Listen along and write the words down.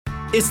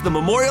It's the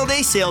Memorial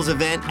Day sales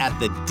event at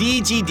the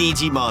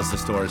DGDG Mazda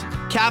stores.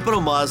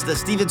 Capital Mazda,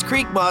 Stevens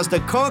Creek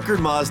Mazda, Concord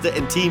Mazda,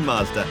 and Team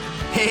Mazda.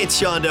 Hey, it's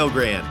Sean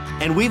Delgrand.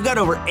 And we've got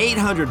over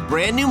 800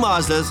 brand new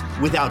Mazdas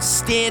with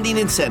outstanding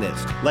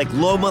incentives, like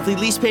low monthly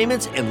lease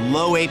payments and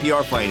low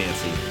APR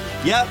financing.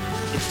 Yep,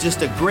 it's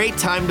just a great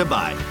time to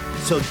buy.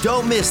 So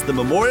don't miss the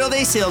Memorial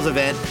Day sales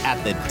event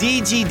at the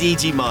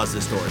DGDG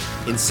Mazda stores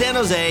in San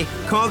Jose,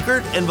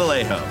 Concord, and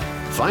Vallejo.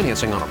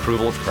 Financing on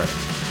approval of credit.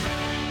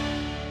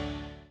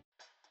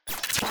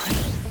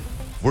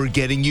 We're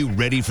getting you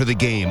ready for the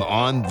game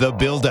on The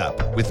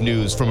Build-Up with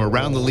news from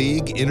around the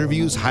league,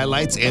 interviews,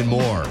 highlights, and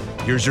more.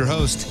 Here's your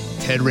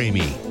host, Ted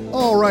Ramey.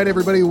 All right,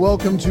 everybody,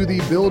 welcome to The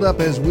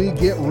Build-Up as we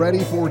get ready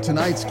for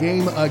tonight's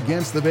game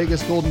against the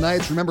Vegas Golden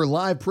Knights. Remember,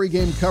 live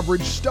pregame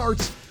coverage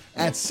starts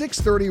at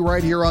 6:30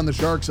 right here on the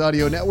Sharks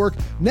Audio Network.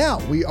 Now,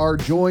 we are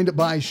joined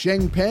by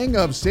Sheng Peng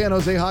of San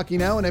Jose Hockey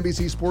Now and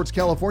NBC Sports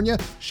California.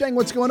 Sheng,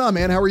 what's going on,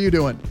 man? How are you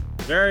doing?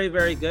 Very,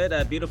 very good.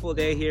 A beautiful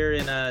day here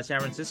in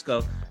San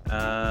Francisco.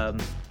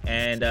 Let's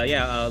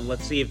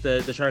see if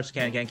the Sharks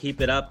can keep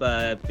it up.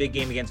 Big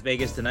game against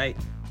Vegas tonight.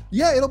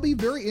 Yeah, it'll be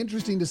very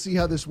interesting to see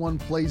how this one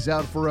plays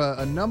out for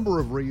a number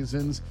of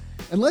reasons.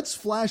 And let's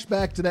flash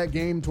back to that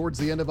game towards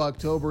the end of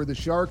October. The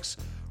Sharks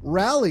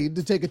rallied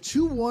to take a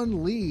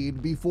 2-1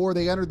 lead before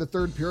they entered the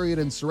third period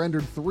and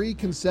surrendered 3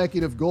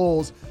 consecutive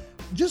goals.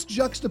 Just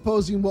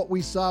juxtaposing what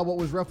we saw, what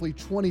was roughly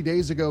 20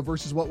 days ago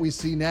versus what we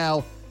see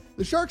now.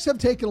 The Sharks have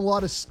taken a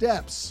lot of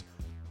steps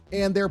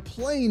and they're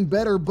playing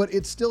better, but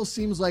it still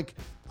seems like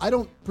I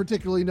don't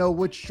particularly know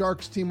which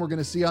Sharks team we're going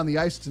to see on the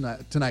ice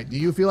tonight. Do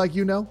you feel like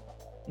you know?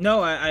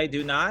 No, I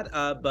do not.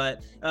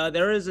 But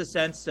there is a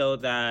sense, though,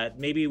 that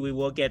maybe we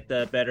will get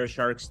the better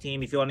Sharks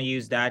team. If you want to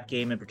use that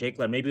game in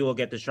particular, maybe we'll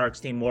get the Sharks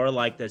team more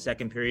like the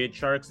second period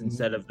Sharks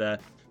instead of the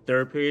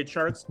third period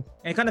Sharks.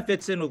 And it kind of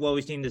fits in with what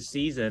we've seen this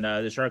season.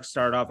 The Sharks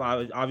start off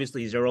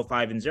obviously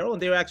 0-5-0,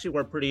 and they actually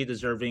were pretty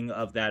deserving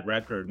of that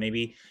record.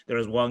 Maybe there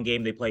was one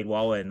game they played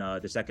well in,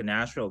 the second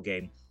Nashville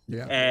game.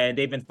 Yeah. And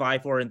they've been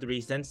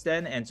 5-4-3 since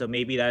then. And so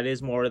maybe that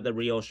is more of the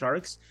real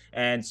Sharks.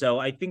 And so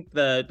I think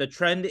the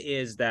trend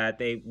is that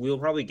they will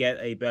probably get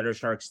a better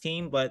Sharks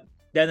team. But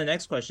then the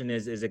next question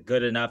is it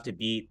good enough to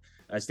beat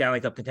a Stanley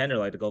Cup contender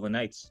like the Golden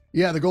Knights?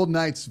 Yeah, the Golden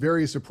Knights,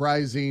 very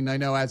surprising. I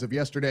know as of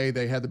yesterday,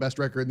 they had the best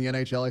record in the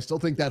NHL. I still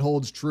think that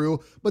holds true,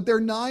 but their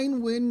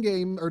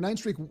 9-game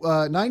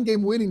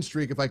winning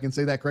streak, if I can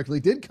say that correctly,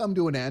 did come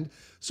to an end.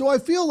 So I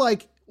feel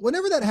like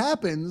whenever that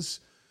happens,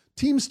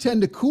 teams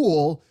tend to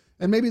cool.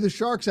 And maybe the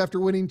Sharks, after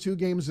winning 2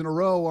 games in a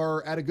row,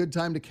 are at a good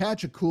time to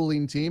catch a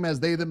cooling team as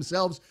they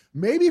themselves,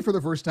 maybe for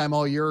the first time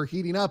all year, are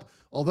heating up.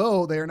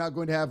 Although they are not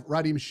going to have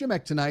Radim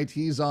Šimek tonight.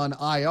 He's on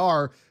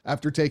IR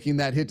after taking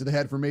that hit to the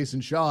head for Mason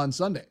Shaw on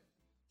Sunday.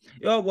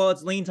 Oh, well,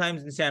 it's lean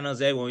times in San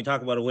Jose when we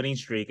talk about a winning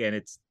streak, and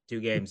it's 2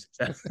 games.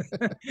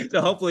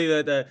 So hopefully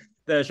the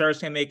Sharks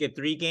can make it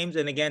 3 games.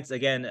 And against,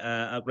 again,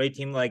 a great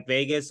team like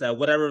Vegas,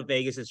 whatever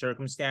Vegas'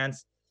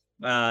 circumstance,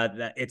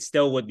 that it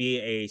still would be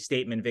a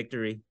statement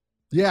victory.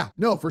 Yeah,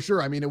 no, for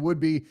sure. I mean, it would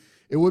be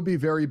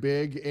very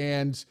big.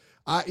 And,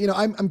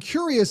 I'm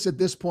curious at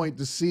this point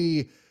to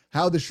see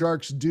how the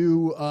Sharks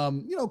do,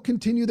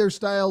 continue their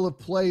style of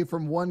play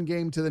from one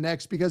game to the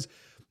next, because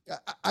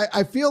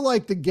I feel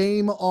like the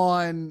game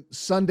on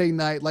Sunday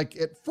night, like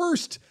at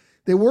first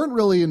they weren't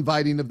really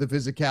inviting of the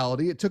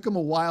physicality. It took them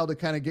a while to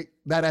kind of get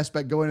that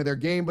aspect going into their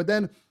game. But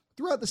then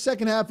throughout the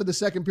second half of the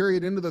second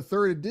period into the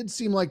third, it did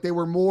seem like they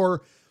were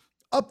more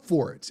up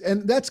for it.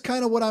 And that's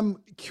kind of what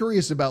I'm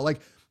curious about.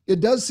 Like, it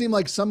does seem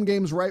like some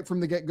games right from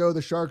the get-go,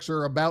 the Sharks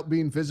are about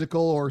being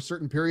physical, or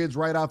certain periods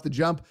right off the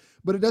jump,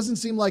 but it doesn't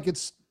seem like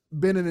it's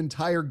been an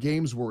entire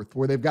game's worth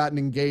where they've gotten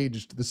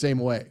engaged the same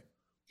way.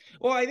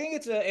 Well, I think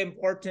it's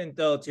important,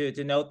 though,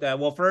 to note that,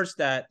 well, first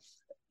that,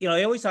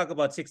 they always talk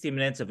about 60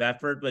 minutes of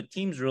effort, but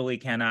teams really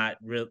cannot,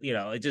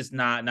 it's just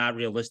not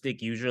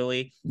realistic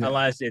usually,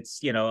 unless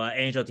it's, an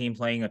Angel team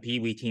playing a Pee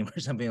Wee team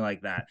or something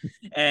like that.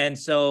 And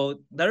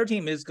so the other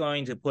team is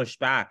going to push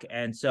back.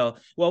 And so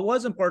what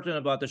was important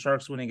about the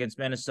Sharks winning against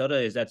Minnesota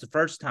is that's the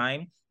first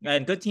time,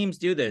 and good teams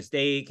do this,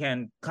 they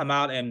can come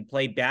out and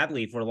play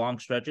badly for long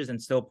stretches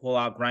and still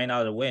grind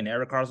out a win.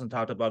 Erik Karlsson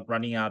talked about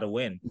grinding out a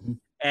win. Mm-hmm.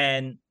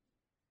 And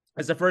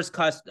it's the first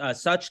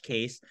such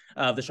case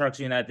of the Sharks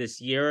doing that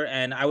this year.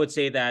 And I would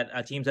say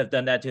that teams have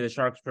done that to the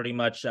Sharks pretty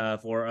much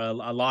for a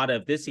lot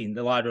of this season.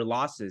 A lot of their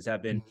losses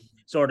have been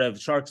sort of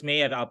Sharks may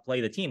have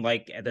outplayed the team,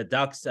 like the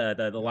Ducks,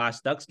 the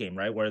last Ducks game,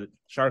 right, where the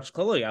Sharks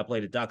clearly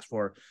outplayed the Ducks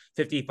for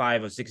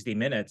 55 of 60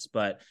 minutes.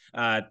 But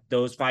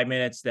those 5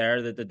 minutes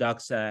there that the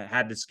Ducks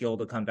had the skill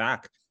to come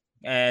back.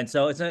 And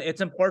so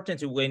it's important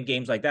to win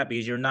games like that,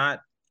 because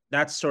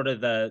that's sort of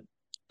the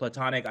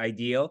platonic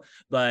ideal,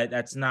 but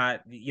that's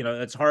not,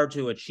 it's hard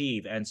to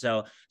achieve. And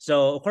so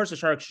of course the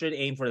Sharks should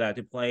aim for that,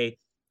 to play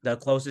the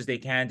closest they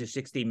can to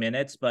 60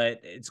 minutes, but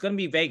it's going to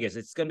be Vegas.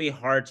 It's going to be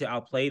hard to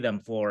outplay them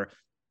for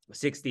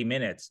 60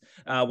 minutes.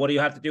 What do you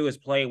have to do is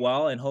play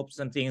well and hope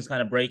some things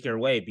kind of break your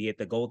way, be it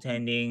the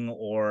goaltending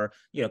or,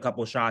 a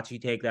couple shots you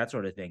take, that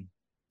sort of thing.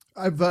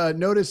 I've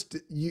noticed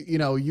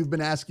you've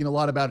been asking a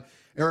lot about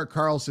Erik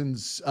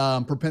Karlsson's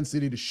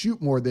propensity to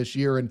shoot more this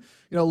year, and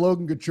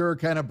Logan Couture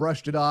kind of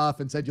brushed it off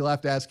and said you'll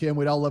have to ask him.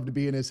 We'd all love to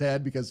be in his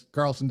head because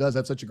Karlsson does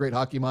have such a great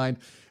hockey mind,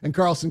 and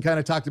Karlsson kind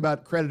of talked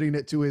about crediting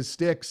it to his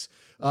sticks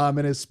and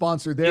his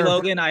sponsor there. Hey,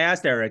 Logan, I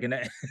asked Erik,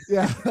 and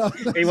yeah,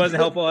 he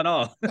wasn't helpful at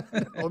all.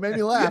 Well, it made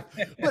me laugh.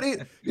 But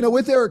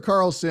with Erik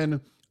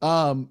Karlsson,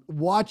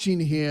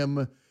 watching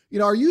him.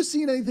 Are you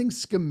seeing anything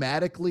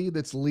schematically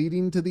that's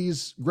leading to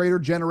these greater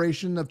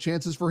generation of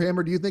chances for him?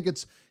 Or do you think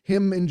it's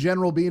him in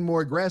general being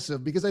more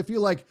aggressive? Because I feel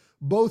like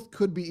both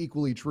could be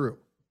equally true.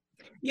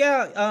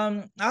 Yeah,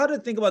 I had to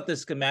think about the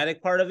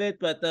schematic part of it,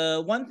 but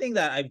the one thing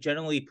that I've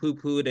generally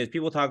poo-pooed is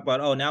people talk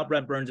about, oh, now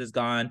Brent Burns is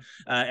gone.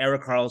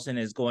 Erik Karlsson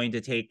is going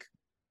to take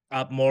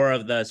up more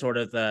of the sort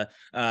of the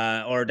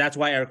or that's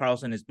why Erik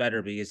Karlsson is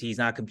better, because he's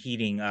not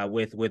competing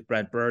with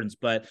Brent Burns.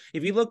 But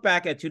if you look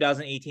back at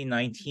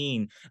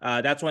 2018-19,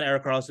 that's when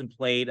Erik Karlsson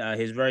played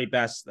his very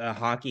best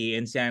hockey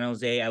in San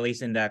Jose, at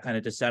least in that kind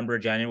of December,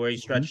 January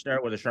stretch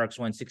there, where the Sharks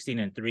won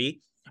 16-3.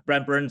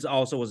 Brent Burns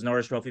also was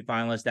Norris Trophy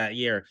finalist that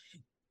year.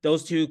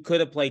 Those two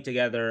could have played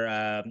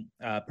together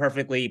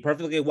perfectly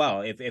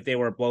well if they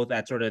were both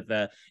at sort of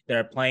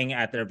they're playing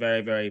at their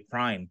very, very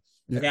prime.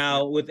 Yeah.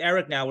 Now, with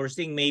Erik, we're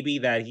seeing maybe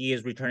that he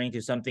is returning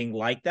to something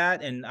like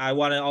that. And I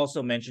want to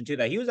also mention, too,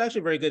 that he was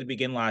actually very good to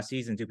begin last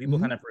season, too. People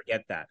kind of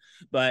forget that.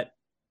 But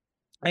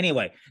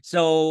anyway,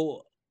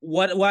 so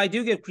what I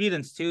do give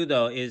credence to,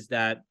 though, is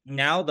that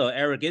now, though,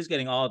 Erik is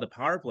getting all of the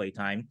power play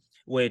time,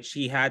 which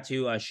he had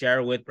to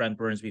share with Brent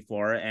Burns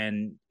before.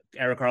 And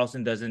Erik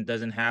Karlsson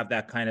doesn't have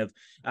that kind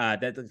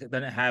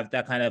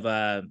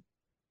of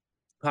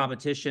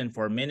competition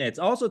for minutes.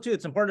 Also, too,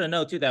 it's important to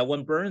note too that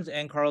when Burns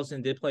and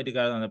Karlsson did play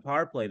together on the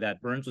power play,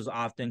 that Burns was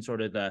often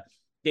sort of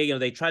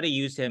they try to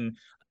use him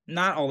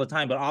not all the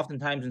time, but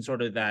oftentimes in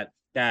sort of that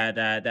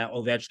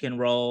Ovechkin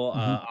role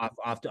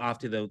off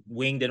to the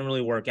wing. Didn't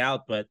really work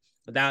out, but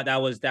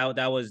that was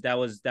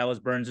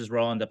Burns's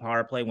role on the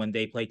power play when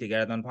they played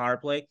together on power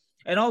play.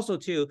 And also,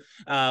 too,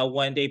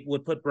 when they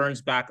would put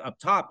Burns back up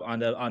top on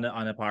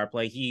the power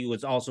play, he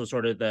was also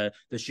sort of the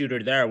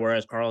shooter there,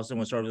 whereas Karlsson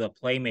was sort of the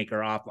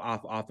playmaker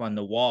off on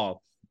the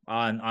wall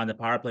on the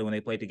power play when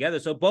they played together.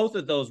 So both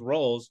of those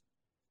roles,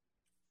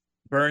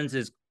 Burns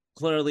is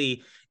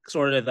clearly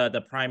sort of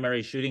the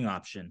primary shooting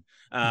option.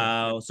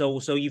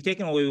 So you've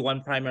taken away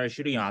one primary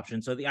shooting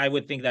option. So I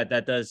would think that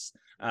does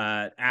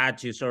add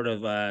to sort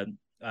of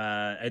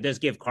it does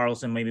give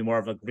Karlsson maybe more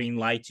of a green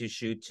light to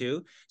shoot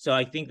too. So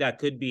I think that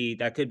could be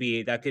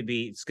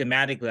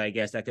schematically, I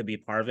guess that could be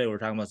part of it. We're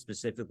talking about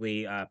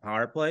specifically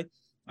power play.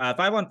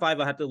 5-on-5,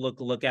 I'll have to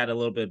look at a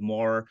little bit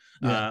more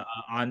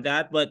on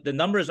that. But the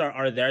numbers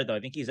are there, though. I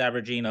think he's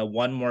averaging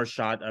one more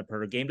shot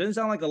per game. Doesn't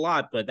sound like a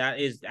lot, but that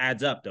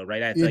adds up, though,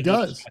 right? That's it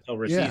does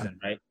over a season,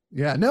 right?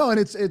 Yeah, no, and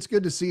it's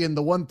good to see. And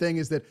the one thing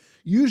is that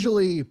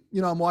usually,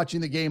 I'm watching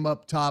the game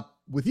up top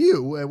with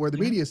you where the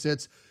media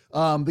sits.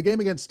 The game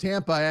against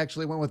Tampa, I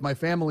actually went with my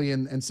family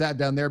and sat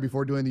down there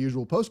before doing the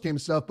usual post-game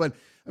stuff. But,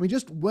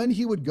 just when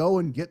he would go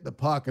and get the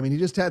puck, he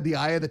just had the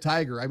eye of the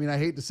tiger. I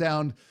hate to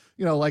sound,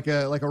 like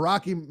a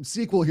Rocky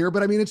sequel here,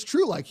 but it's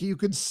true. Like you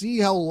could see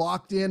how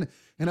locked in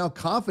and how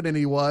confident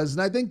he was.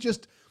 And I think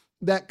just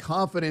that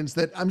confidence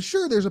that I'm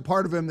sure there's a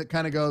part of him that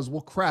kind of goes,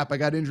 well, crap, I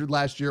got injured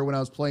last year when I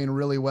was playing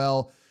really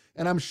well.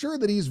 And I'm sure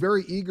that he's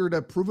very eager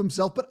to prove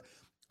himself. But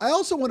I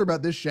also wonder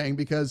about this, Shang,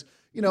 because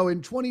in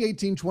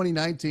 2018,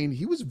 2019,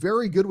 he was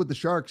very good with the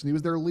Sharks and he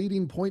was their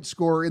leading point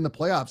scorer in the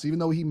playoffs, even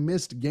though he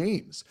missed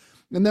games.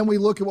 And then we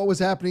look at what was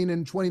happening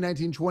in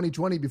 2019,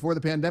 2020 before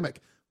the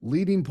pandemic,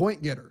 leading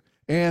point getter.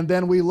 And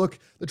then we look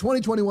the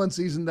 2021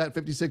 season, that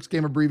 56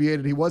 game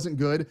abbreviated, he wasn't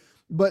good.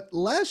 But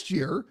last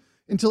year,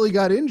 until he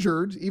got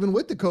injured, even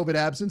with the COVID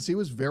absence, he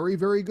was very,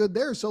 very good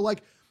there. So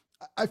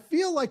I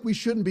feel like we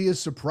shouldn't be as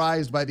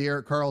surprised by the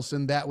Erik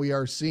Karlsson that we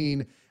are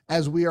seeing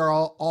as we are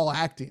all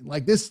acting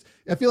like this.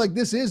 I feel like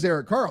this is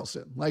Erik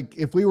Karlsson. Like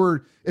if it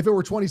were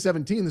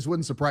 2017, this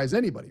wouldn't surprise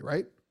anybody,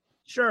 right?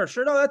 Sure.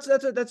 No,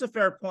 that's a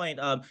fair point.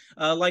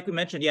 Like we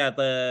mentioned,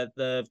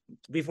 the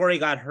before he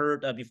got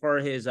hurt, before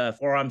his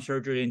forearm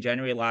surgery in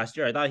January last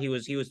year, I thought he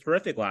was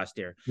terrific last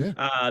year.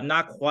 Yeah.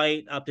 Not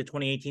quite up to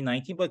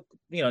 2018-19, but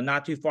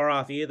not too far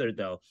off either,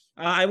 though.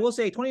 I will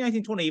say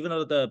 2019-20, even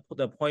though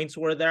the points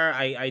were there,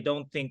 I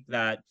don't think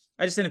that.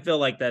 I just didn't feel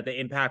like that the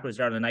impact was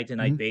there on a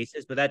night-to-night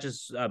basis, but that's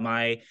just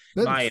my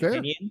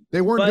opinion.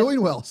 They weren't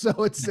doing well, so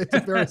it's a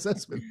fair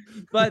assessment.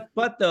 But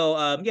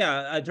though,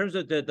 in terms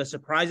of the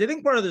surprise, I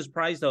think part of the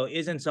surprise though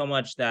isn't so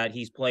much that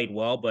he's played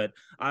well, but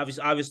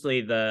obviously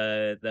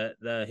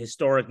the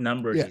historic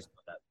numbers he's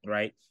put up,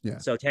 right? Yeah.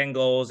 So 10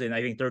 goals in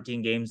I think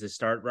 13 games to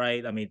start,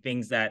 right?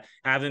 Things that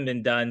haven't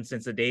been done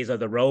since the days of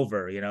the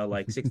Rover,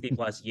 like 60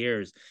 plus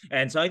years.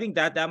 And so I think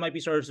that might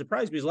be sort of a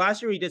surprise because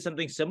last year he did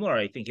something similar.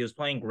 I think he was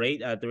playing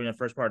great during the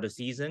first part of the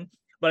season,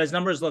 but his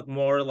numbers look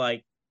more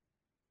like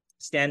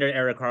standard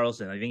Erik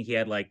Karlsson. I think he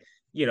had like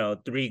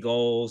 3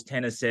 goals,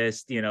 10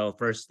 assists,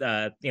 first,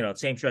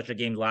 same stretch of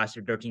games last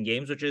year, 13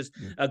 games, which is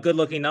a good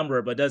looking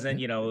number, but doesn't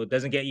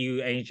get you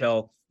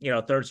NHL,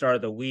 third star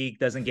of the week,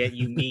 doesn't get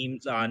you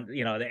memes on,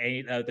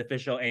 the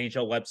official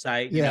NHL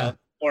website,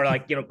 or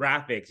like,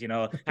 graphics,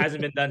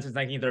 hasn't been done since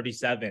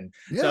 1937.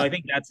 So I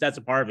think that's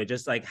a part of it,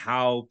 just like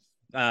how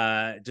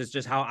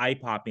just how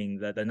eye-popping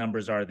the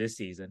numbers are this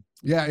season.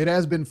 Yeah, it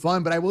has been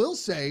fun, but I will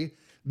say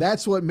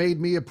that's what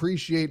made me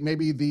appreciate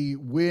maybe the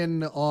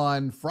win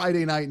on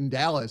Friday night in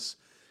Dallas,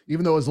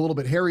 even though it was a little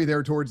bit hairy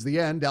there towards the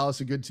end. Dallas,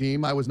 a good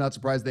team. I was not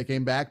surprised they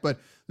came back, but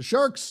the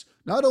Sharks,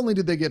 not only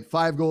did they get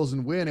 5 goals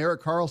and win,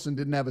 Erik Karlsson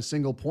didn't have a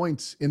single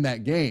point in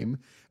that game.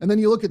 And then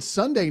you look at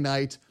Sunday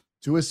night,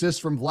 2 assists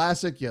from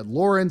Vlasic, you had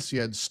Lawrence,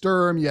 you had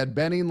Sturm, you had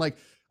Benning. Like,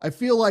 I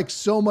feel like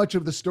so much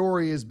of the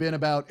story has been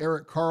about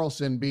Erik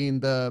Karlsson being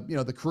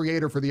the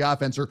creator for the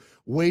offense, or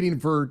waiting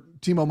for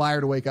Timo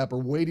Meier to wake up, or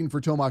waiting for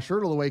Tomas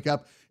Hertl to wake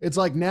up. It's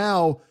like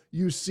now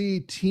you see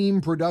team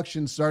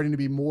production starting to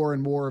be more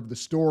and more of the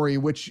story,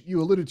 which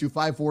you alluded to,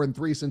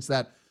 5-4-3 since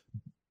that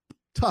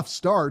tough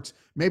start.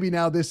 Maybe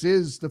now this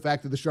is the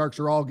fact that the Sharks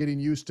are all getting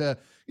used to,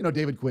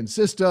 David Quinn's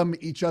system,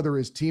 each other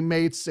as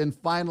teammates, and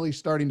finally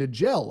starting to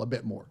gel a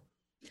bit more.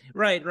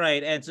 Right.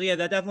 And so,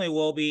 that definitely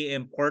will be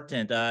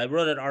important. I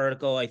wrote an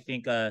article, I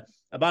think,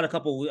 about a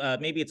couple,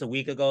 maybe it's a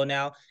week ago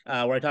now,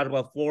 where I talked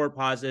about 4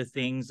 positive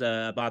things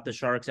about the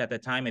Sharks at the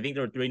time. I think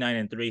they were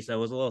 3-9-3, so it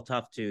was a little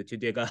tough to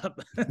dig up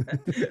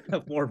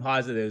 4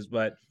 positives,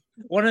 but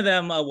one of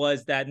them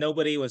was that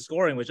nobody was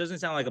scoring, which doesn't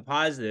sound like a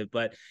positive,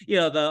 but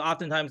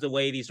oftentimes the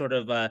way these sort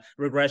of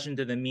regression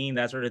to the mean,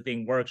 that sort of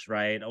thing works,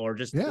 right? Or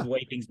just the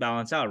way things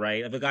balance out,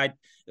 right? If a guy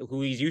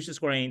who he's used to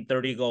scoring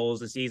 30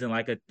 goals a season,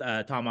 like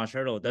a Tomas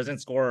Hertl, doesn't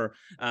scores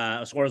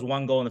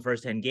 1 goal in the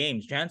first 10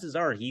 games, chances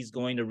are he's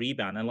going to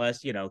rebound,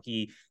 unless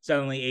he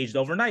suddenly aged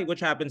overnight,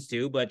 which happens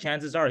too. But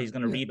chances are he's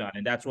going to rebound,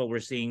 and that's what we're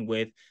seeing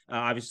with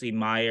obviously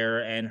Meier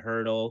and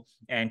Hertl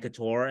and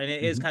Couture, and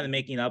it is kind of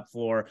making up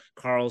for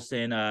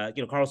Karlsson.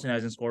 Karlsson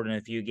hasn't scored in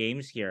a few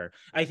games here.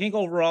 I think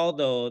overall,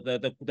 though,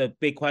 the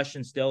big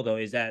question still, though,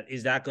 is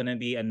that going to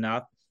be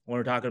enough when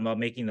we're talking about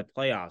making the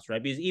playoffs,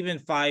 right? Because even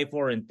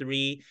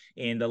 5-4-3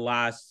 in the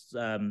last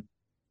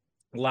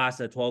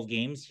 12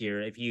 games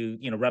here, if you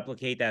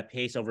replicate that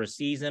pace over a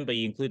season, but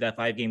you include that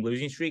 5-game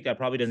losing streak, that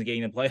probably doesn't get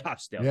you in the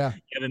playoffs still. You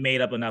haven't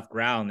made up enough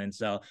ground, and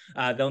so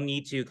they'll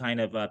need to kind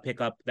of pick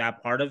up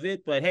that part of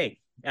it. But hey,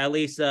 at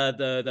least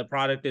the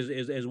product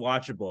is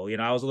watchable.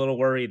 I was a little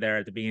worried there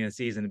at the beginning of the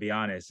season, to be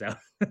honest. So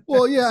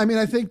well, yeah, I mean,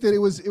 I think that it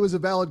was a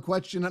valid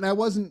question, and I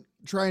wasn't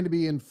trying to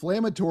be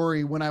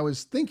inflammatory when I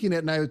was thinking it,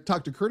 and I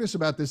talked to Curtis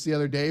about this the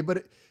other day,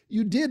 but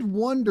you did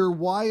wonder,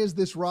 why is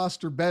this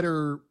roster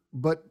better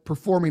but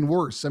performing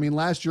worse? I mean,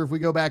 last year, if we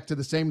go back to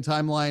the same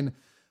timeline,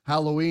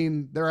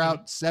 Halloween, they're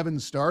out 7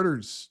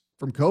 starters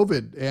from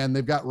COVID, and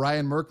they've got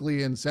Ryan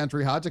Merkley and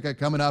Santeri Hatakka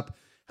coming up,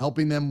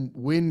 helping them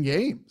win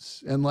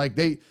games. And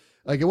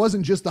it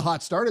wasn't just the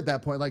hot start at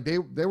that point. Like they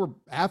were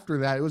after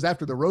that. It was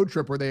after the road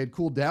trip where they had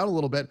cooled down a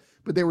little bit,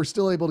 but they were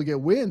still able to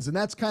get wins. And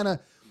that's kind of,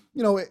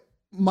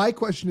 my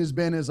question has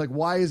been,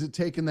 why is it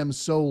taking them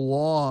so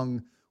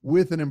long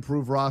with an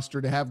improved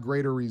roster to have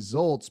greater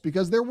results?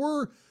 Because there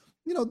were,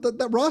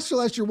 that roster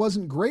last year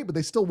wasn't great, but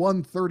they still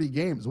won 30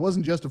 games. It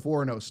wasn't just a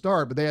 4-0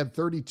 start, but they had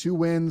 32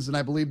 wins. And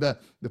I believe the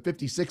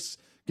 56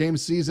 game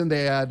season,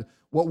 they had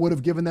what would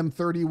have given them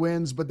 30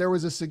 wins, but there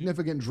was a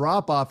significant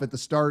drop off at the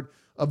start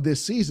of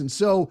this season.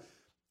 So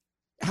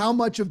how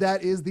much of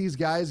that is these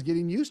guys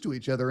getting used to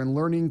each other and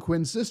learning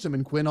Quinn's system,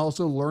 and Quinn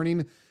also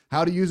learning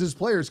how to use his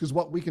players? Because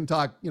what we can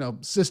talk,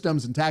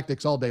 systems and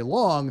tactics all day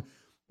long,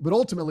 but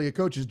ultimately a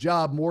coach's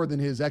job, more than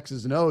his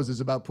X's and O's,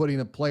 is about putting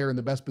a player in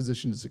the best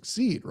position to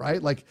succeed,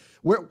 right? Like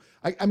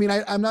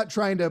I'm not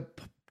trying to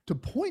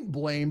point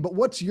blame, but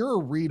what's your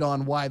read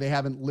on why they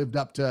haven't lived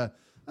up to,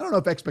 I don't know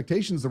if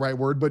expectation is the right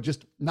word, but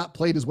just not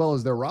played as well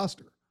as their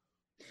roster?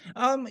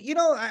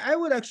 I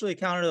would actually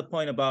counter the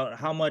point about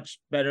how much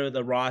better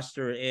the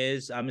roster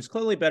is. It's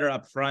clearly better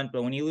up front,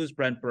 but when you lose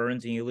Brent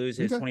Burns and you lose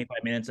his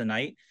 25 minutes a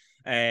night,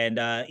 and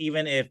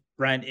even if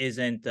Brent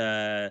isn't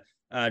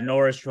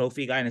Norris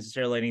Trophy guy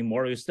necessarily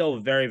anymore, he was still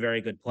a very,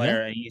 very good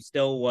player, and he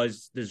still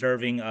was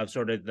deserving of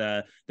sort of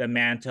the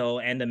mantle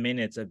and the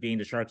minutes of being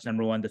the Sharks'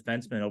 #1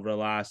 defenseman over the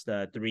last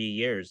 3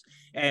 years.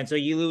 And so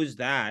you lose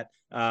that,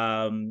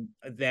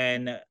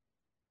 then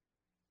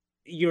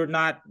you're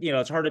not,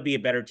 it's hard to be a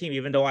better team,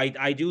 even though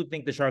I do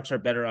think the Sharks are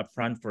better up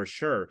front for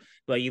sure,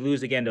 but you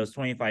lose again those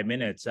 25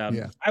 minutes.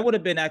 I would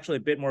have been actually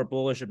a bit more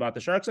bullish about the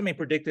Sharks. I mean,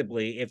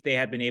 predictably, if they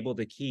had been able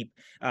to keep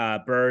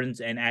Burns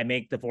and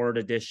make the forward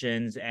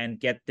additions and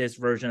get this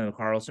version of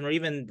Karlsson, or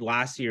even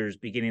last year's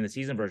beginning of the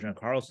season version of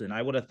Karlsson,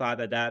 I would have thought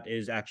that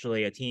is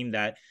actually a team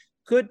that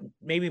could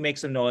maybe make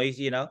some noise,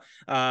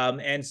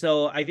 and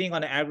so I think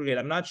on the aggregate,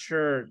 I'm not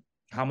sure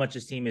how much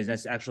this team is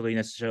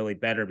necessarily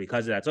better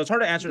because of that. So it's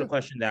hard to answer the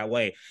question that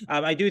way.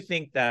 I do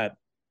think that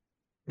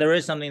there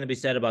is something to be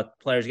said about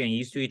players getting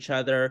used to each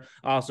other.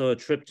 Also, a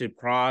trip to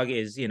Prague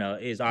is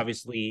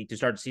obviously to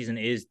start the season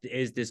is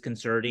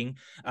disconcerting.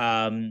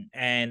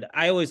 And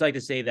I always like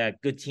to say that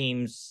good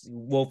teams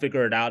will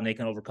figure it out and they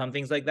can overcome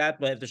things like that.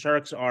 But if the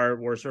Sharks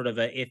were sort of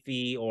a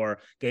iffy or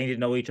getting to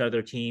know each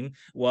other team,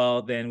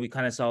 well, then we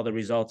kind of saw the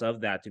results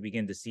of that to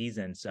begin the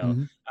season.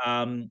 So,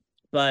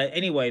 but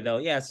anyway, though,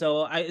 yeah.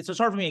 So it's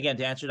hard for me again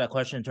to answer that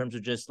question in terms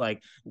of just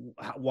like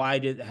why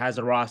has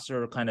the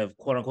roster kind of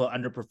quote unquote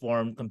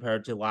underperformed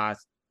compared to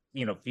last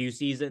few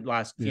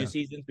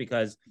seasons,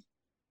 because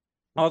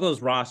all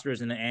those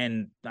rosters in the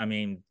end, I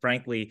mean,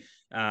 frankly,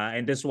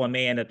 and this one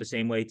may end up the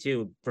same way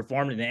too,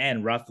 performed in the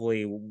end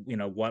roughly,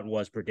 what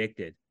was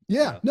predicted.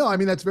 Yeah, no, I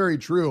mean, that's very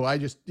true. I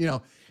just,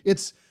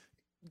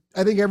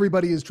 I think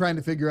everybody is trying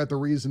to figure out the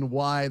reason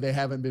why they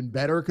haven't been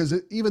better. Because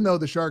even though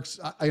the Sharks,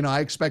 I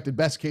expected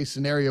best case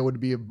scenario would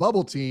be a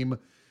bubble team,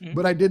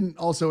 but I didn't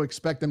also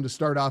expect them to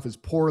start off as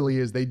poorly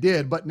as they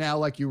did. But now,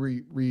 like you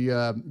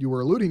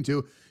were alluding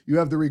to, you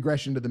have the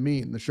regression to the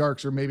mean. The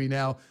Sharks are maybe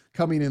now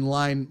coming in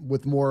line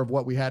with more of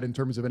what we had in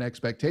terms of an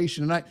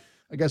expectation. And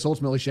I guess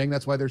ultimately, Sheng,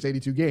 that's why there's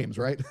 82 games,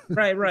 right?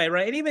 Right.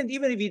 And even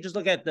if you just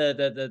look at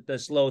the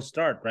slow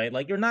start, right?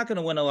 Like you're not going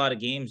to win a lot of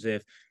games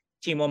if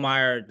Timo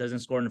Meier doesn't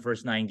score in the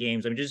first 9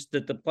 games. I mean, just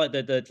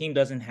the team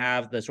doesn't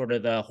have the sort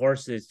of the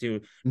horses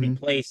to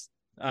replace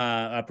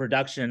a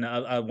production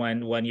of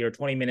when your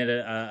 20-minute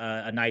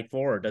a night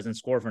forward doesn't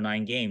score for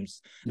 9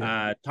 games.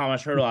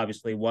 Thomas Hertl,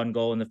 obviously 1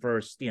 goal in the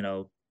first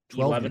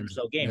 11 or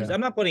so games. I'm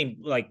not putting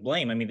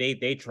blame. I mean,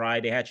 they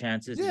tried, they had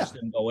chances, they just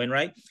didn't go in,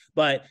 right?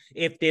 But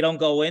if they don't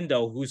go in,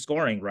 though, who's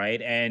scoring, right?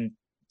 And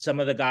some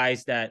of the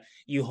guys that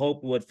you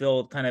hope would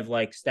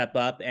step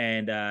up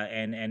and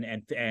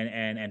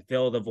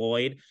fill the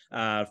void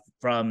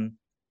from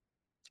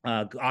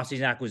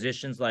off-season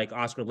acquisitions like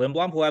Oscar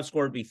Lindblom, who have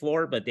scored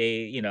before, but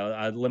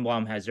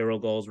Lindblom has 0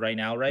 goals right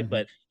now, right?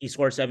 But he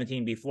scored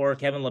 17 before.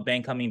 Kevin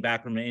Labanc coming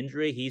back from an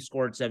injury, he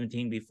scored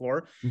 17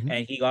 before,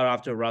 and he got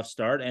off to a rough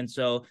start. And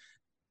so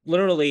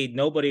literally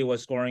nobody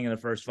was scoring in the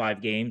first 5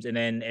 games, and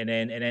then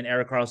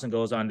Erik Karlsson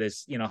goes on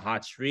this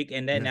hot streak,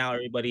 and then now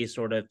everybody is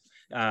sort of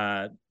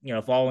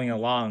following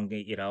along,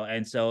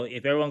 and so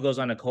if everyone goes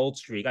on a cold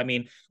streak, I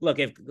mean, look,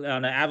 if on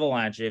an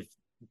Avalanche, if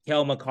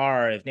Cale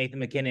Makar, if Nathan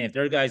McKinnon, if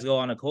their guys go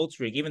on a cold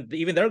streak, even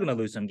they're going to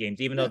lose some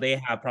games, even though they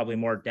have probably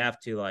more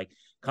depth to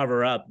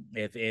cover up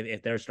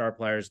if their star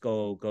players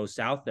go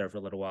south there for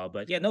a little while.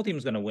 But yeah, no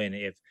team's going to win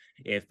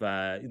if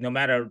no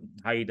matter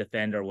how you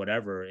defend or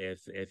whatever,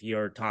 if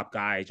your top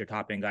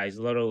end guys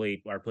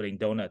literally are putting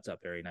donuts up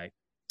every night.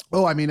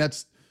 Oh, I mean,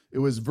 it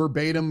was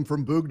verbatim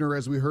from Bugner,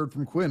 as we heard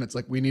from Quinn. It's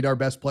like, we need our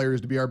best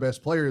players to be our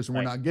best players, and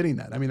we're not getting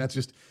that. I mean,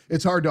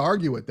 it's hard to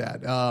argue with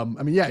that. I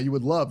mean, yeah, you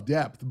would love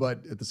depth,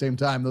 but at the same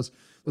time, those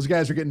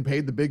guys are getting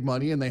paid the big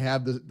money, and they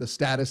have the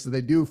status that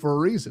they do for a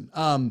reason.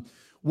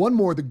 One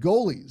more, the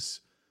goalies.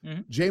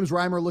 James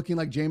Reimer looking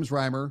like James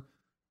Reimer.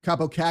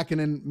 Kaapo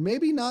Kähkönen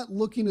maybe not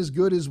looking as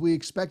good as we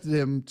expected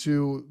him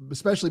to,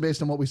 especially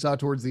based on what we saw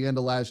towards the end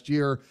of last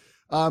year.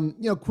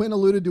 Quinn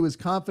alluded to his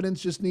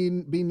confidence just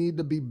need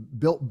to be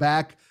built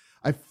back.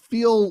 I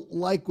feel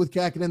like with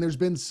Kähkönen, there's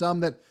been some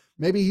that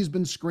maybe he's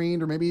been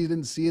screened or maybe he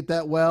didn't see it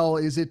that well.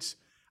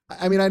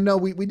 I mean, I know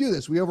we do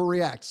this. We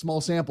overreact. Small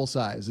sample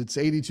size. It's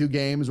 82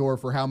 games, or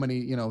for how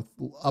many,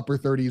 upper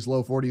 30s,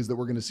 low 40s that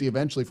we're going to see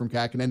eventually from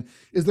Kähkönen.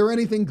 Is there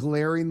anything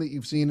glaring that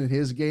you've seen in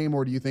his game,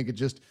 or do you think it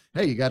just,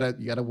 hey, you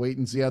gotta wait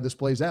and see how this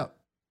plays out?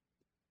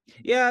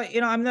 Yeah,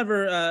 I'm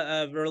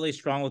never really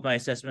strong with my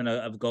assessment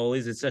of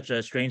goalies. It's such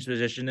a strange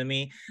position to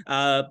me.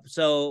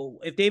 So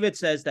if David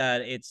says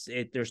that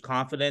there's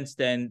confidence,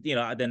 then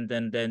then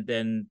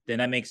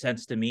that makes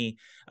sense to me.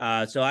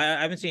 So I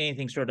haven't seen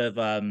anything sort of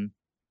a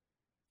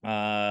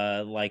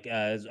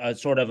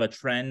sort of a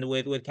trend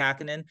with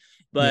Kähkönen,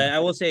 but I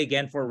will say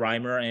again for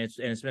Reimer, and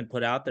it's been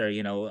put out there.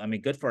 I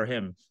mean, good for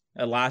him.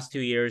 Last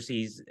 2 years,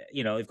 he's,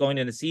 if going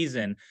into the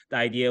season, the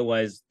idea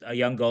was a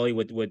young goalie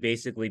would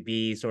basically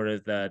be sort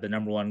of the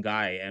number 1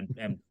 guy.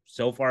 And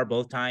so far,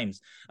 both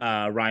times,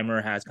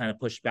 Reimer has kind of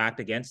pushed back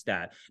against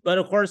that. But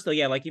of course, though,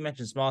 yeah, like you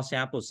mentioned, small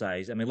sample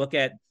size. I mean, look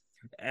at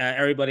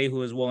everybody who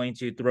was willing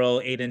to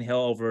throw Adin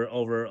Hill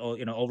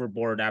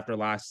overboard after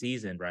last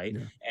season, right?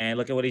 Yeah. And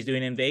look at what he's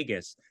doing in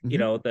Vegas.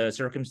 The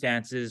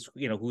circumstances,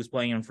 who's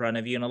playing in front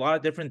of you, and a lot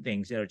of different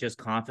things. Just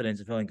confidence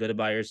and feeling good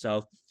about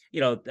yourself.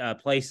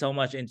 Play so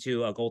much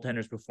into a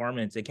goaltender's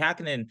performance. And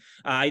Kähkönen,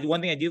 one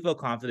thing I do feel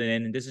confident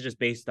in, and this is just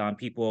based on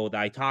people that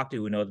I talk to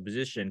who know the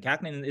position,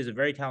 Kähkönen is a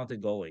very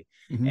talented goalie.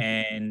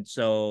 And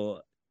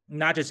so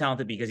not just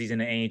talented because he's in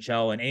the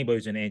NHL, and anybody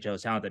who's in the NHL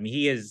is talented. I mean,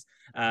 he is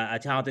a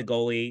talented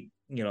goalie,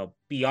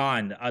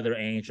 beyond other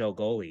NHL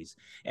goalies.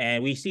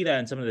 And we see that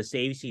in some of the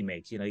saves he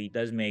makes. He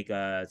does make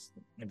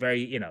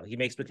he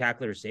makes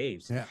spectacular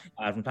saves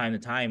from time to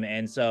time.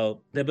 And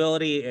so the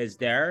ability is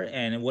there,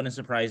 and it wouldn't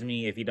surprise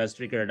me if he does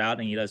figure it out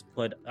and he does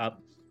put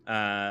up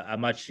a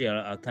much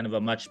kind of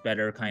a much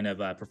better kind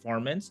of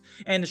performance,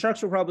 and the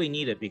Sharks will probably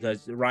need it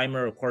because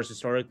Reimer, of course,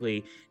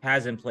 historically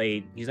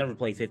he's never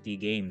played 50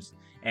 games,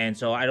 and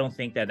so I don't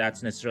think that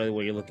that's necessarily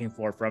what you're looking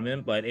for from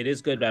him. But it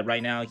is good that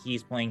right now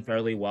he's playing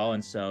fairly well,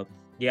 and so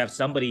you have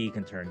somebody you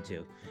can turn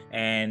to.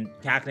 And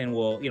Kahkonen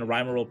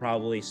Reimer will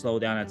probably slow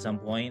down at some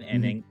point,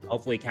 and then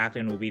hopefully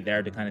Kahkonen will be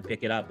there to kind of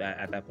pick it up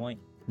at that point.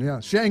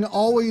 Yeah, Sheng,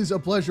 always a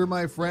pleasure,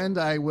 my friend.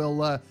 I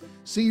will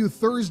see you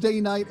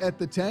Thursday night at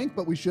the Tank,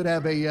 but we should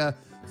have a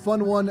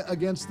fun one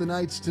against the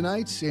Knights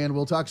tonight, and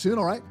we'll talk soon,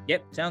 all right?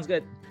 Yep, sounds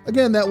good.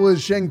 Again, that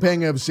was Sheng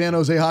Peng of San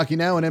Jose Hockey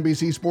Now and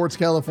NBC Sports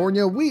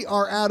California. We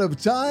are out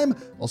of time.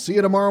 I'll see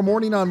you tomorrow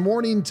morning on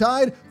Morning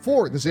Tide.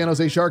 For the San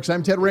Jose Sharks,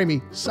 I'm Ted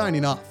Ramey,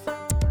 signing off.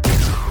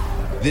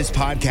 This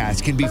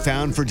podcast can be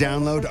found for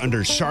download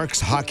under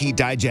Sharks Hockey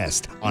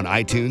Digest on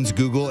iTunes,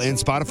 Google, and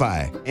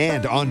Spotify,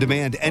 and on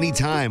demand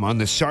anytime on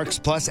the Sharks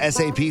Plus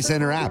SAP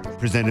Center app,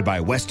 presented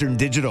by Western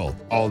Digital.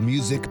 All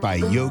music by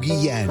Yogi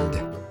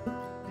Yend.